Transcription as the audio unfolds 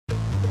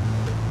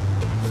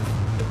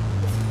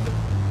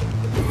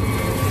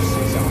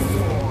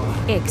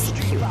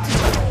Execute. Yahoo!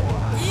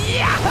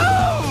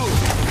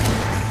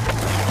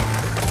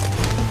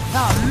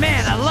 Oh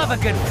man, I love a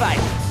good fight.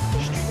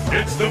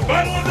 It's the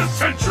battle of the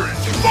century!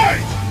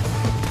 Fight!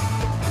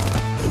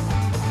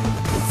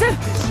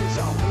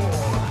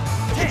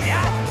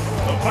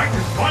 The fight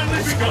has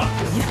finally begun!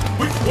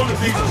 Which one of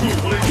these two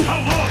will it? How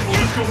long will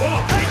this go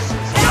on?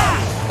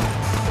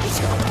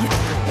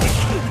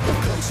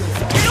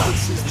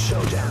 This is the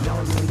showdown. Now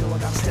I really know I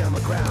gotta stand my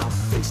ground.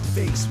 Face to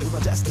face with my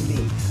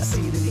destiny. I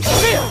see it in the air.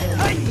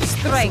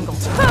 Strangle.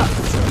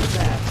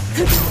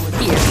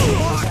 Here.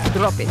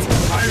 Drop it. I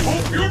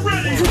hope you're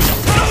ready!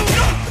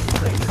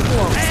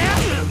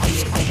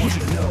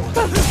 I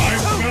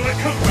smell a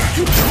comeback!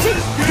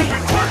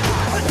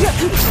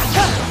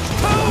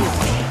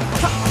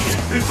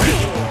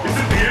 Is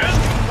it the end?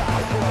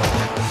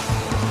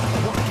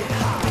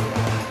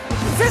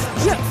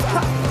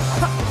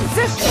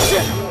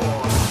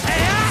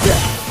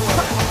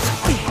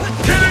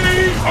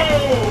 K.O.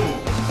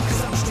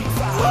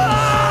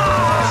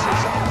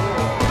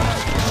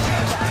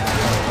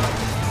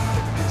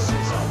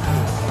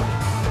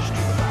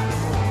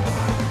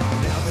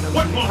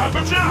 What will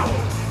happen now?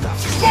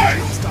 Fight!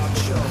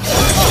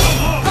 How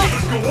long will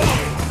this go on?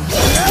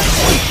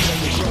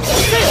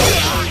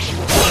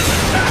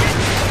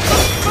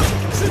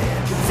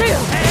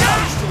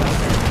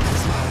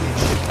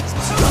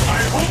 I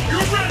hope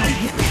you're ready!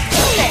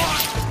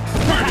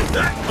 Where did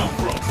that come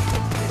from?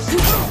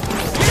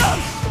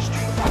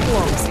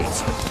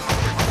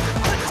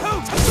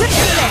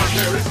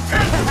 There is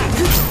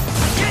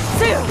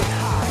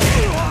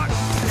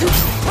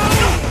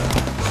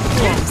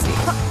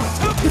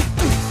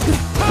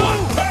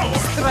one power!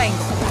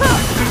 Strangle.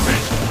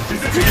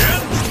 Is it the end?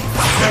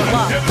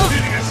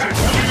 Devastating attack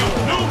coming up,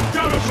 no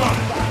doubt about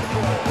it!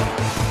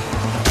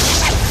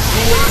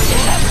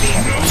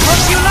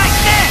 Hope you like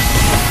this!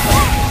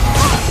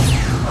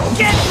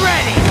 Get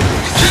ready!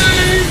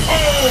 K.O.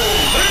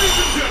 Ladies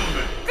and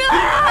gentlemen, the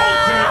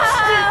ultimate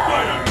street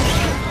fighter!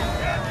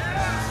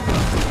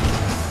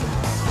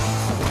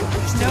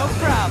 No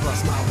problem.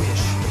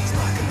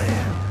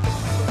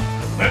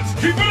 Let's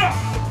keep it up!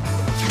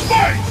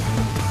 Fight!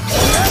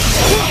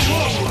 How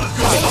long will this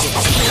go on?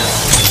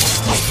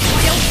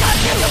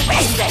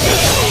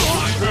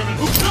 Determined,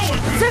 no one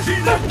could have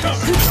seen that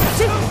coming!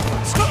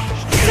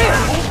 I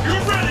hope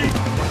you're ready!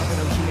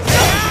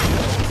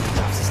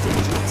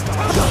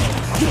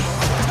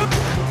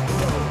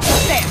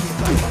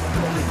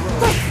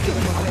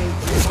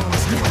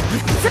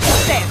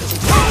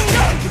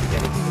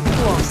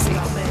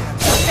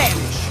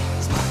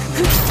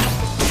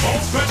 All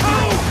set to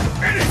roll!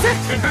 Anything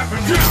can happen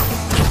now!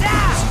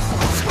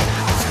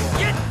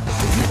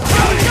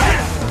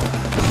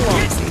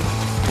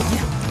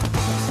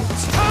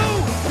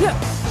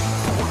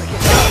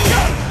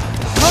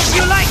 Hope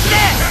you like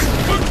this!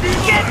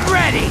 Get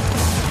ready!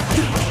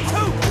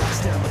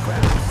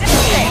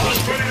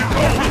 Almost ready to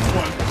call this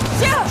one!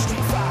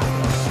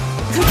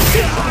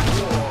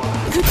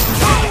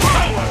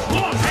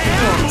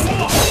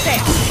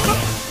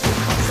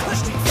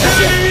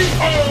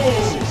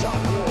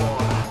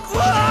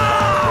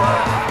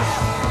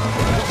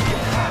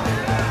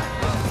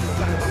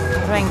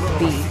 Rank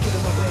B.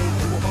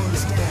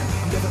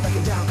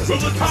 Will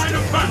the tide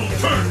of battle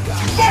turn?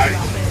 Fight!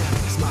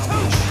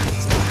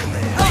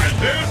 And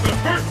there's the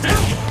first hit!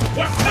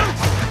 What's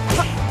next?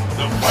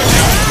 The fight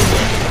is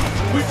underway!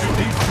 Which of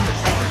these two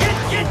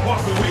shots will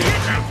walk away as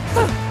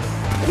champion?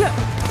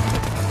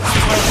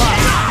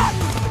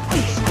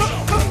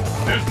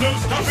 There's no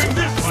stopping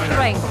this fighter!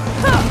 Strangle.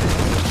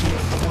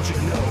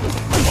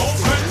 All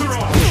bets are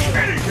off!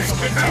 Anything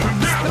can happen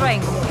now!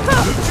 Strangle.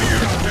 The fear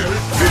out there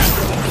is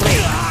fearful!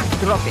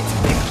 Drop it.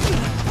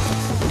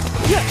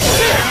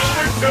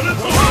 Now until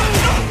it's over!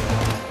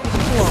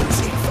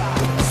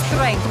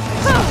 Strangle.